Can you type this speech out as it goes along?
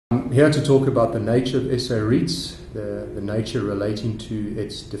I'm here to talk about the nature of SA REITs, the nature relating to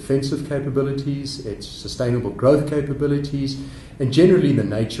its defensive capabilities, its sustainable growth capabilities, and generally the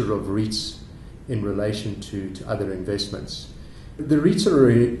nature of REITs in relation to other investments. The REITs are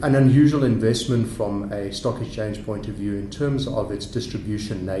an unusual investment from a stock exchange point of view in terms of its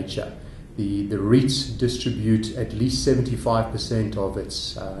distribution nature. The REITs distribute at least 75% of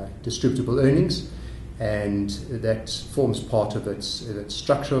its distributable earnings, and that forms part of its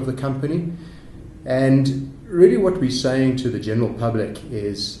structure of the company. And really what we're saying to the general public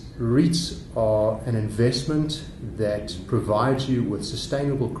is REITs are an investment that provides you with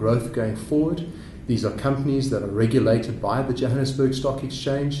sustainable growth going forward. These are companies that are regulated by the Johannesburg Stock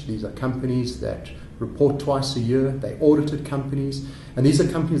Exchange. These are companies that report twice a year. They're audited companies. And these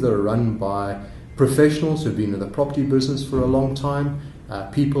are companies that are run by professionals who've been in the property business for a long time,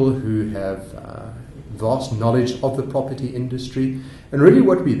 people who have vast knowledge of the property industry. And really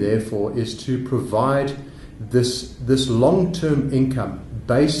what we're there for is to provide this long-term income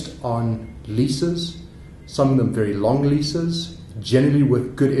based on leases, some of them very long leases, generally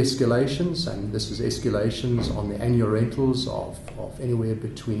with good escalations, and this is escalations on the annual rentals of anywhere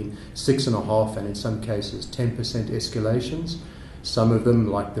between 6.5% and in some cases 10% escalations. Some of them,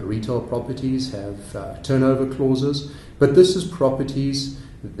 like the retail properties, have turnover clauses, but this is properties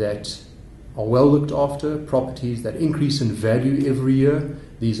that are well looked after, properties that increase in value every year.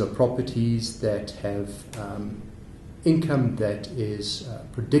 These are properties that have income that is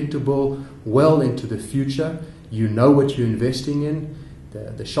predictable well into the future. You know what you're investing in.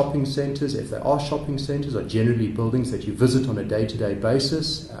 The shopping centres, if they are shopping centres, are generally buildings that you visit on a day-to-day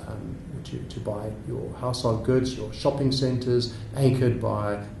basis to buy your household goods, your shopping centres, anchored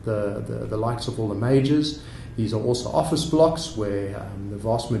by the likes of all the majors. These are also office blocks where the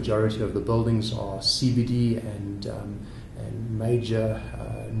vast majority of the buildings are CBD and major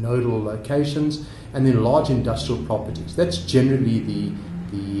nodal locations, and then large industrial properties. That's generally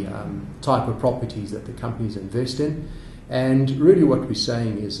the type of properties that the companies invest in. And really what we're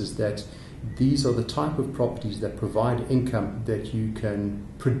saying is that these are the type of properties that provide income that you can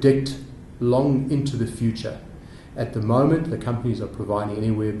predict long into the future. At the moment, the companies are providing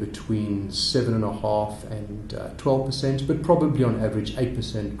anywhere between 7.5% and 12%, but probably on average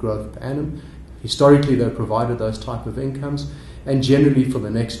 8% growth per annum. Historically, they've provided those type of incomes, and generally for the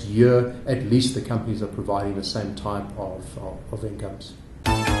next year, at least the companies are providing the same type of incomes.